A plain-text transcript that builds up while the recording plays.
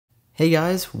Hey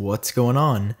guys, what's going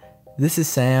on? This is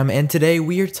Sam, and today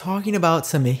we are talking about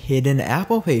some hidden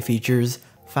Apple Pay features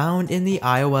found in the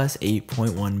iOS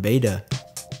 8.1 beta.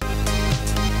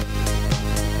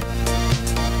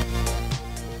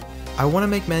 I want to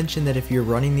make mention that if you're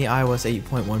running the iOS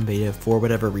 8.1 beta for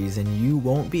whatever reason, you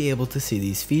won't be able to see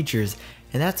these features,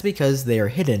 and that's because they are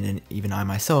hidden, and even I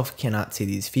myself cannot see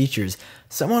these features.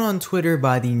 Someone on Twitter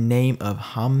by the name of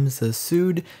Hamza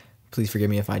Sood, please forgive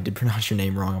me if I did pronounce your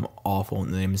name wrong, I'm awful with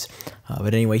names.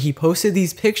 But anyway, he posted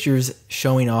these pictures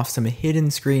showing off some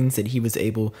hidden screens that he was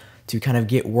able to kind of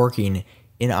get working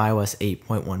in iOS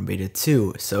 8.1 beta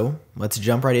 2. So let's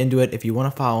jump right into it. If you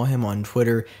want to follow him on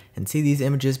Twitter and see these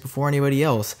images before anybody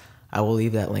else, I will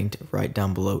leave that linked right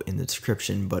down below in the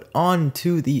description. But on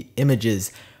to the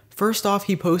images. First off,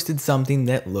 he posted something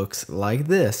that looks like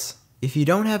this. If you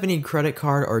don't have any credit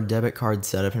card or debit card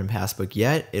set up in Passbook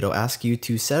yet, it'll ask you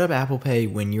to set up Apple Pay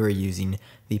when you are using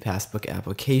the Passbook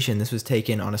application. This was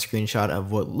taken on a screenshot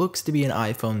of what looks to be an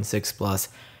iPhone 6 Plus.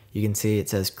 You can see it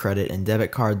says credit and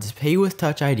debit cards, pay with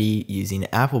Touch ID using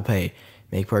Apple Pay,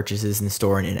 make purchases in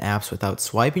store and in apps without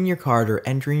swiping your card or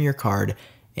entering your card,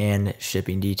 and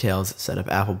shipping details, set up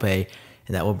Apple Pay,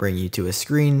 and that will bring you to a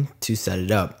screen to set it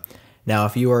up. Now,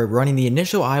 if you are running the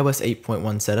initial iOS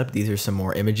 8.1 setup, these are some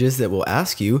more images that will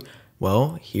ask you,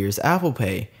 well, here's Apple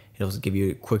Pay. It'll give you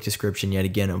a quick description yet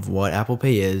again of what Apple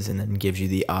Pay is, and then gives you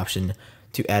the option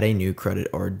to add a new credit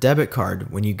or debit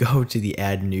card. When you go to the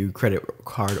add new credit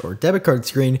card or debit card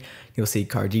screen, you'll see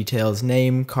card details,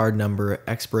 name, card number,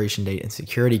 expiration date, and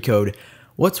security code.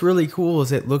 What's really cool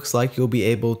is it looks like you'll be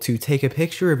able to take a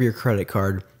picture of your credit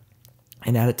card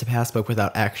and add it to Passbook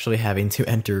without actually having to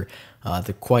enter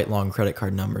the quite long credit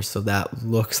card number. So that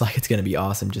looks like it's going to be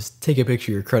awesome. Just take a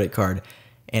picture of your credit card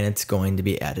and it's going to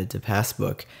be added to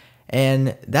Passbook.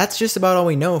 And that's just about all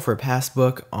we know for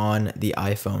Passbook on the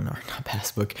iPhone, or not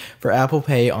Passbook, for Apple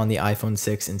Pay on the iPhone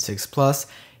 6 and 6 Plus.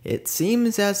 It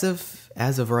seems as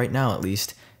of right now at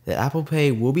least, that Apple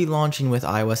Pay will be launching with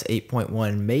iOS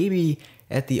 8.1 maybe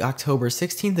at the October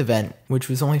 16th event, which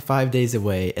was only 5 days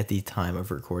away at the time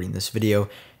of recording this video.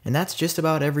 And that's just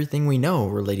about everything we know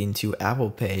relating to Apple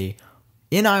Pay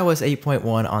in iOS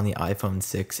 8.1 on the iPhone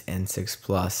 6 and 6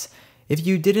 Plus. If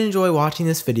you did enjoy watching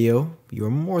this video, you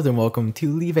are more than welcome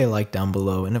to leave a like down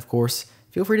below, and of course,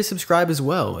 feel free to subscribe as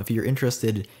well if you're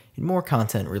interested in more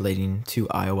content relating to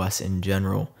iOS in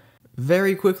general.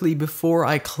 Very quickly before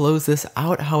I close this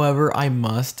out, however, I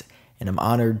must, and I'm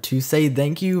honored to say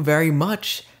thank you very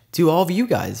much to all of you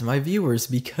guys, my viewers,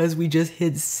 because we just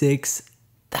hit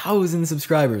 6,000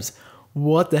 subscribers.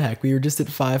 What the heck? We were just at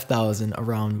 5,000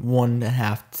 around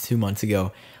 1.5 to 2 months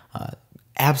ago.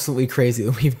 Absolutely crazy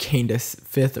that we've gained a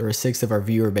fifth or a sixth of our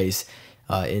viewer base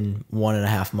in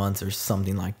 1.5 months or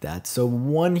something like that. So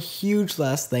one huge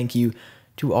last thank you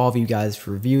to all of you guys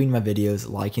for viewing my videos,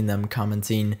 liking them,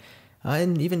 commenting,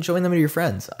 and even showing them to your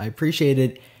friends. I appreciate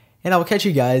it, and I will catch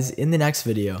you guys in the next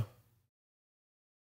video.